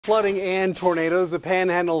Flooding and tornadoes, the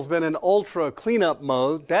Panhandle's been in ultra cleanup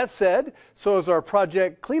mode. That said, so is our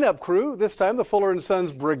project cleanup crew. This time, the Fuller &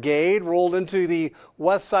 Sons Brigade rolled into the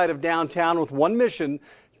west side of downtown with one mission: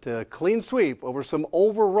 to clean sweep over some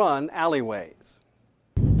overrun alleyways.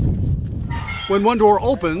 When one door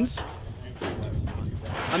opens,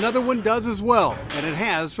 another one does as well, and it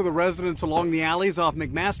has for the residents along the alleys off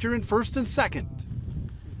McMasters and 1st and 2nd.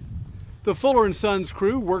 The Fuller & Sons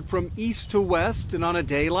crew worked from east to west, and on a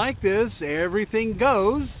day like this, everything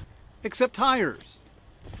goes except tires.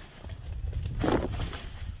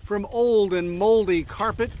 From old and moldy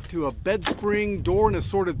carpet to a bed spring, door, and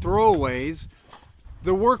assorted throwaways,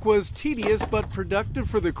 the work was tedious but productive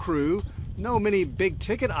for the crew. No many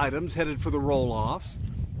big-ticket items headed for the roll-offs.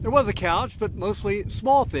 There was a couch, but mostly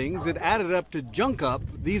small things that added up to junk up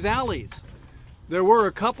these alleys. There were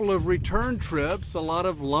a couple of return trips. A lot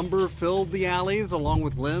of lumber filled the alleys along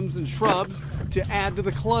with limbs and shrubs to add to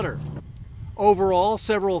the clutter. Overall,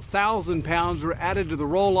 several thousand pounds were added to the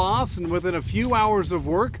roll-offs, and within a few hours of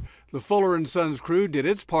work, the Fuller & Sons crew did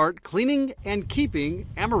its part cleaning and keeping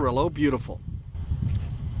Amarillo beautiful.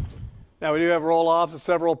 Now, we do have roll-offs at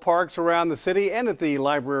several parks around the city and at the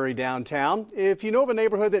library downtown. If you know of a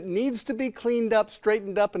neighborhood that needs to be cleaned up,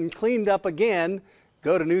 straightened up, and cleaned up again,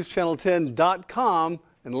 go to newschannel10.com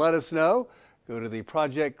and let us know. Go to the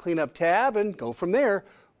Project Cleanup tab and go from there.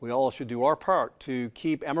 We all should do our part to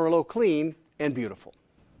keep Amarillo clean and beautiful.